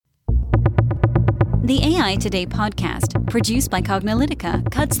The AI Today podcast, produced by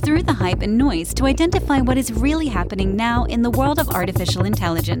Cognilytica, cuts through the hype and noise to identify what is really happening now in the world of artificial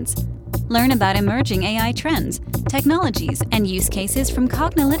intelligence. Learn about emerging AI trends, technologies, and use cases from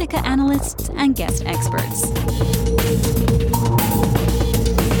Cognilytica analysts and guest experts.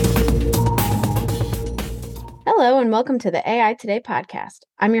 Hello, and welcome to the AI Today podcast.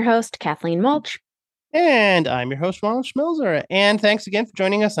 I'm your host, Kathleen Mulch. And I'm your host, Ronald Schmilzer. And thanks again for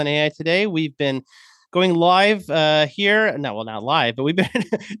joining us on AI Today. We've been going live here. No, well, not live, but we've been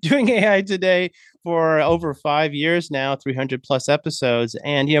doing AI Today for over 5 years now, 300 plus episodes.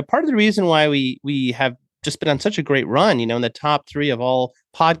 And, part of the reason why we have just been on such a great run, in the top 3 of all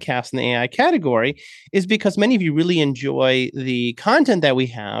podcasts in the AI category, is because many of you really enjoy the content that we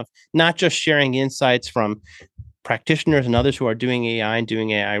have, not just sharing insights from practitioners and others who are doing AI and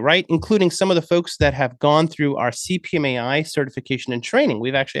doing AI right, including some of the folks that have gone through our CPMAI certification and training.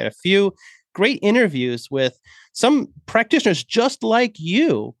 We've actually had a few great interviews with some practitioners just like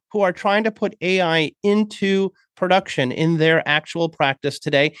you who are trying to put AI into production in their actual practice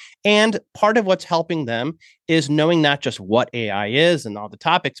today. And part of what's helping them is knowing not just what AI is and all the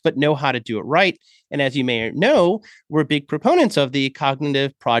topics, but know how to do it right. And as you may know, we're big proponents of the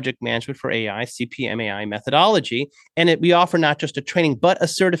Cognitive Project Management for AI, CPMAI methodology. And we offer not just a training, but a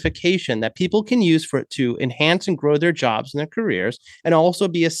certification that people can use to enhance and grow their jobs and their careers, and also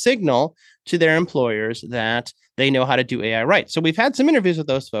be a signal to their employers that they know how to do AI right. So we've had some interviews with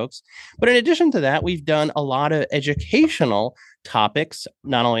those folks. But in addition to that, we've done a lot of educational topics,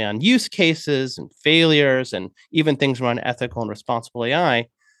 not only on use cases and failures and even things around ethical and responsible AI,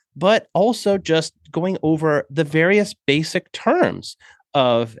 but also just going over the various basic terms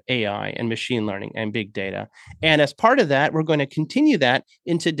of AI and machine learning and big data. And as part of that, we're going to continue that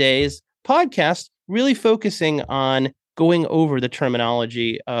in today's podcast, really focusing on going over the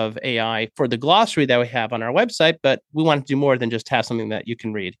terminology of AI for the glossary that we have on our website, but we want to do more than just have something that you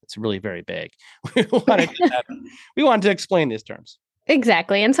can read. It's really very big. We wanted to explain these terms.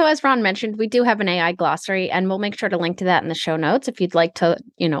 Exactly. And so as Ron mentioned, we do have an AI glossary, and we'll make sure to link to that in the show notes if you'd like to,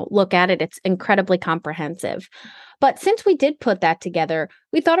 look at it. It's incredibly comprehensive. But since we did put that together,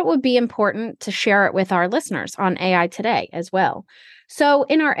 we thought it would be important to share it with our listeners on AI Today as well. So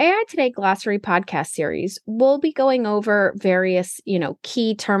in our AI Today Glossary podcast series, we'll be going over various,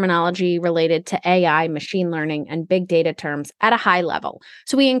 key terminology related to AI, machine learning, and big data terms at a high level.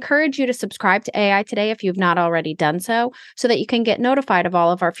 So we encourage you to subscribe to AI Today if you've not already done so that you can get notified of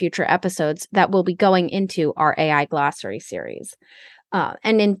all of our future episodes that will be going into our AI Glossary series.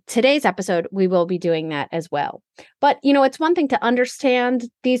 And in today's episode, we will be doing that as well. But, it's one thing to understand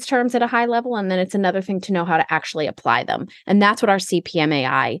these terms at a high level, and then it's another thing to know how to actually apply them. And that's what our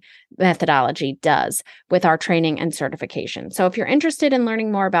CPMAI methodology does with our training and certification. So if you're interested in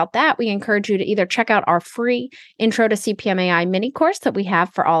learning more about that, we encourage you to either check out our free Intro to CPMAI mini course that we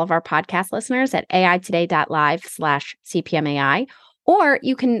have for all of our podcast listeners at aitoday.live/CPMAI, or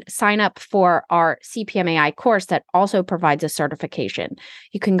you can sign up for our CPMAI course that also provides a certification.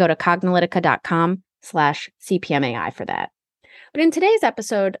 You can go to cognilytica.com/CPMAI for that. But in today's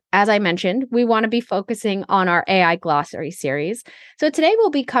episode, as I mentioned, we want to be focusing on our AI glossary series. So today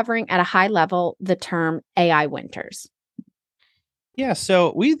we'll be covering at a high level the term AI winters. Yeah,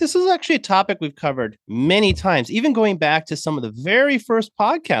 so this is actually a topic we've covered many times, even going back to some of the very first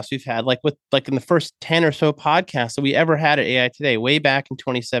podcasts we've had, like in the first 10 or so podcasts that we ever had at AI Today, way back in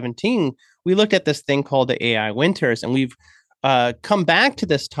 2017. We looked at this thing called the AI winters, and we've come back to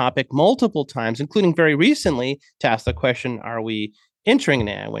this topic multiple times, including very recently to ask the question, are we entering an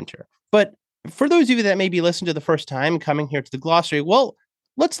AI winter? But for those of you that maybe listened to the first time coming here to the glossary, well,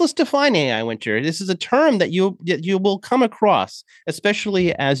 let's define AI winter. This is a term that you will come across,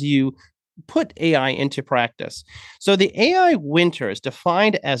 especially as you put AI into practice. So the AI winter is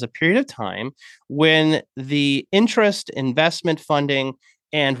defined as a period of time when the interest, investment funding,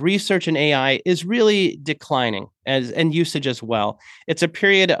 and research in AI is really declining and usage as well. It's a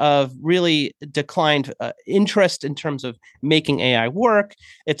period of really declined interest in terms of making AI work.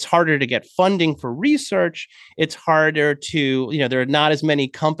 It's harder to get funding for research. It's harder to, there are not as many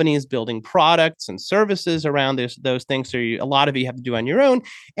companies building products and services around those things. So a lot of it you have to do on your own.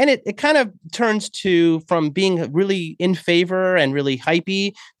 And it kind of turns from being really in favor and really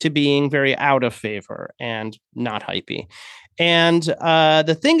hypey to being very out of favor and not hypey. And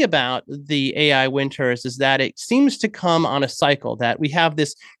the thing about the AI winters is that it seems to come on a cycle, that we have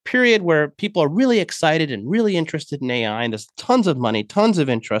this period where people are really excited and really interested in AI, and there's tons of money, tons of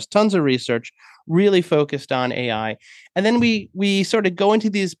interest, tons of research really focused on AI. And then we sort of go into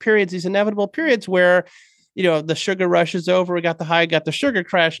these periods, these inevitable periods where the sugar rush is over. We got the sugar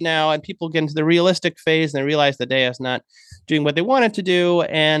crash now, and people get into the realistic phase and they realize the AI is not doing what they wanted to do.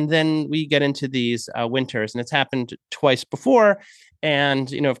 And then we get into these winters, and it's happened twice before.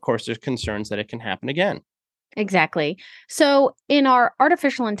 And, of course, there's concerns that it can happen again. Exactly. So in our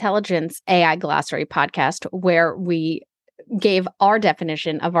artificial intelligence AI glossary podcast, where we gave our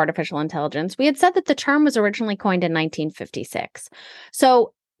definition of artificial intelligence, we had said that the term was originally coined in 1956.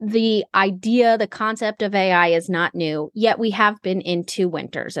 So the idea, the concept of AI is not new, yet we have been in two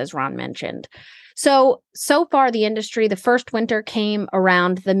winters, as Ron mentioned. So far, the industry, the first winter came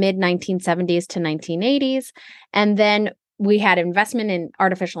around the mid 1970s to 1980s. And then we had investment in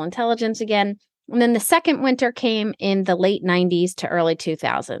artificial intelligence again. And then the second winter came in the late 90s to early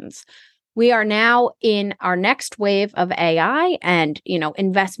 2000s. We are now in our next wave of AI, and,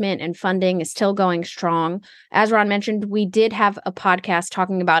 investment and funding is still going strong. As Ron mentioned, we did have a podcast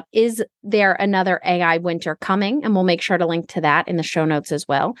talking about, is there another AI winter coming? And we'll make sure to link to that in the show notes as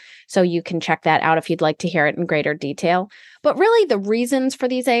well. So you can check that out if you'd like to hear it in greater detail. But really, the reasons for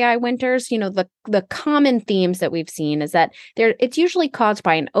these AI winters, the common themes that we've seen is that it's usually caused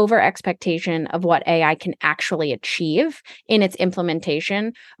by an over expectation of what AI can actually achieve in its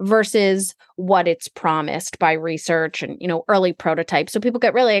implementation versus what it's promised by research and, early prototypes. So people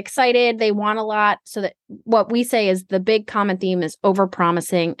get really excited. They want a lot. So that what we say is the big common theme is over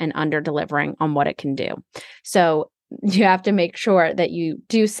promising and under delivering on what it can do. So you have to make sure that you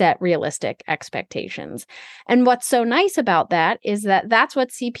do set realistic expectations. And what's so nice about that is that that's what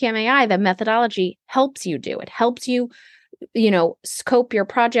CPMAI, the methodology, helps you do. It helps you, scope your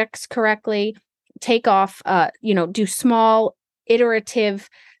projects correctly, take off, do small iterative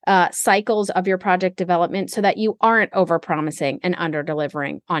cycles of your project development so that you aren't over-promising and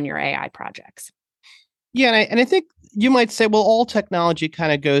under-delivering on your AI projects. Yeah, and I think you might say, well, all technology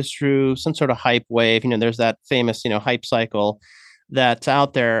kind of goes through some sort of hype wave. There's that famous, hype cycle that's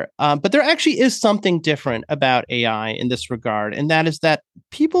out there. But there actually is something different about AI in this regard, and that is that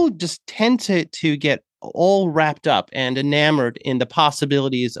people just tend to get all wrapped up and enamored in the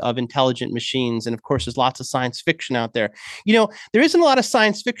possibilities of intelligent machines. And of course, there's lots of science fiction out there. There isn't a lot of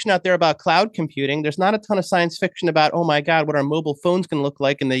science fiction out there about cloud computing. There's not a ton of science fiction about, oh my God, what our mobile phones can look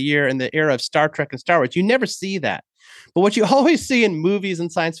like in the era of Star Trek and Star Wars. You never see that. But what you always see in movies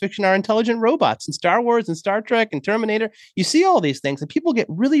and science fiction are intelligent robots. In Star Wars and Star Trek and Terminator, you see all these things, and people get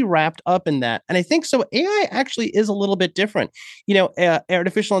really wrapped up in that. And I think so. AI actually is a little bit different.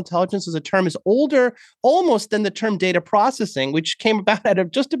 Artificial intelligence as a term is older almost than the term data processing, which came about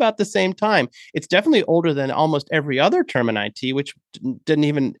at just about the same time. It's definitely older than almost every other term in IT, which didn't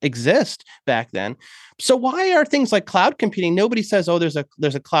even exist back then. So why are things like cloud computing? Nobody says, oh, there's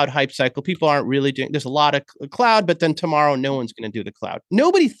a cloud hype cycle. People aren't really doing, there's a lot of cloud, but then tomorrow no one's going to do the cloud.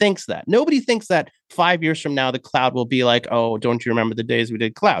 Nobody thinks that. Nobody thinks that 5 years from now, the cloud will be like, oh, don't you remember the days we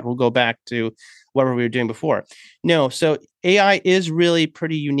did cloud? We'll go back to whatever we were doing before. No. So AI is really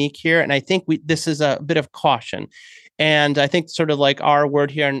pretty unique here. And I think this is a bit of caution. And I think sort of like our word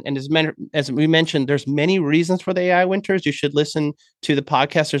here, and as we mentioned, there's many reasons for the AI winters. You should listen to the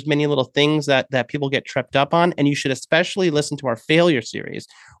podcast. There's many little things that people get tripped up on. And you should especially listen to our failure series,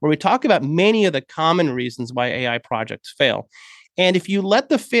 where we talk about many of the common reasons why AI projects fail. And if you let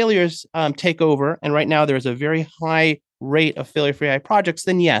the failures take over, and right now there's a very high rate of failure for AI projects,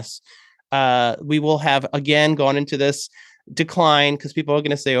 then yes, we will have again gone into this decline because people are going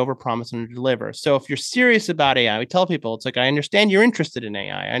to say overpromise and deliver. So if you're serious about AI, we tell people, it's like, I understand you're interested in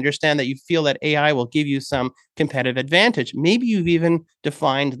AI. I understand that you feel that AI will give you some competitive advantage. Maybe you've even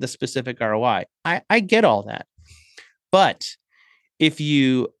defined the specific ROI. I get all that. But if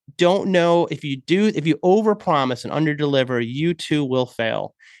you don't know, if you overpromise and underdeliver, you too will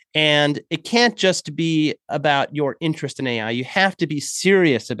fail. And it can't just be about your interest in AI. You have to be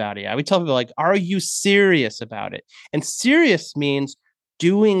serious about AI. We tell people, like, are you serious about it? And serious means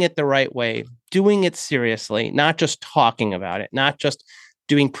doing it the right way, doing it seriously, not just talking about it, not just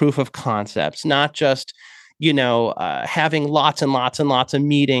doing proof of concepts, not just, having lots and lots and lots of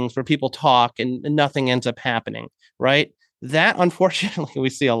meetings where people talk and nothing ends up happening, right? That, unfortunately, we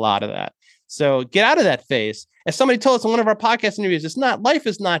see a lot of that. So get out of that phase. As somebody told us in one of our podcast interviews, life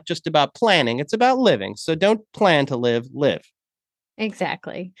is not just about planning, it's about living. So don't plan to live.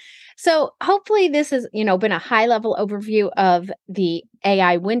 Exactly. So hopefully this has, been a high level overview of the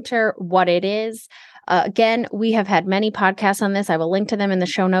AI winter, what it is. Again, we have had many podcasts on this. I will link to them in the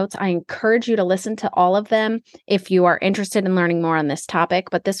show notes. I encourage you to listen to all of them if you are interested in learning more on this topic,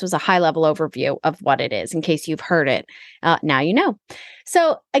 but this was a high-level overview of what it is in case you've heard it. Now you know.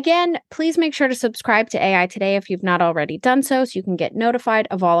 So again, please make sure to subscribe to AI Today if you've not already done so you can get notified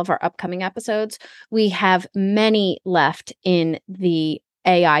of all of our upcoming episodes. We have many left in the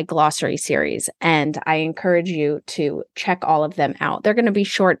AI glossary series, and I encourage you to check all of them out. They're going to be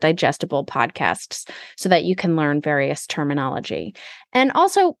short, digestible podcasts so that you can learn various terminology. And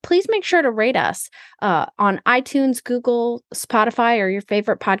also, please make sure to rate us on iTunes, Google, Spotify, or your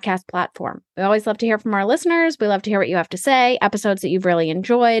favorite podcast platform. We always love to hear from our listeners. We love to hear what you have to say, episodes that you've really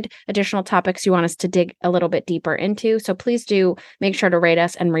enjoyed, additional topics you want us to dig a little bit deeper into. So please do make sure to rate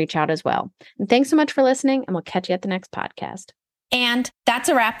us and reach out as well. And thanks so much for listening, and we'll catch you at the next podcast. And that's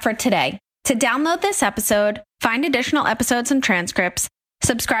a wrap for today. To download this episode, find additional episodes and transcripts,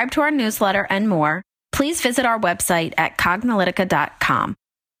 subscribe to our newsletter, and more, please visit our website at cognilytica.com.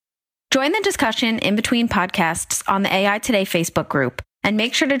 Join the discussion in between podcasts on the AI Today Facebook group, and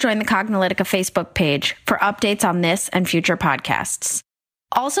make sure to join the Cognilytica Facebook page for updates on this and future podcasts.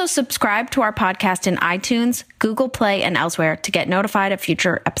 Also, subscribe to our podcast in iTunes, Google Play, and elsewhere to get notified of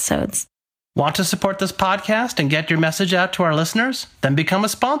future episodes. Want to support this podcast and get your message out to our listeners? Then become a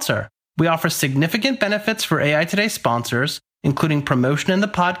sponsor. We offer significant benefits for AI Today sponsors, including promotion in the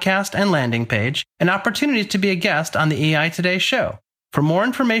podcast and landing page, and opportunities to be a guest on the AI Today show. For more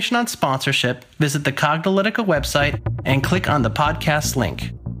information on sponsorship, visit the Cognilytica website and click on the podcast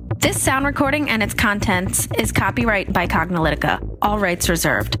link. This sound recording and its contents is copyright by Cognilytica, all rights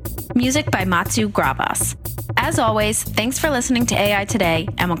reserved. Music by Matsu Gravas. As always, thanks for listening to AI Today,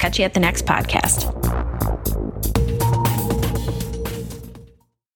 and we'll catch you at the next podcast.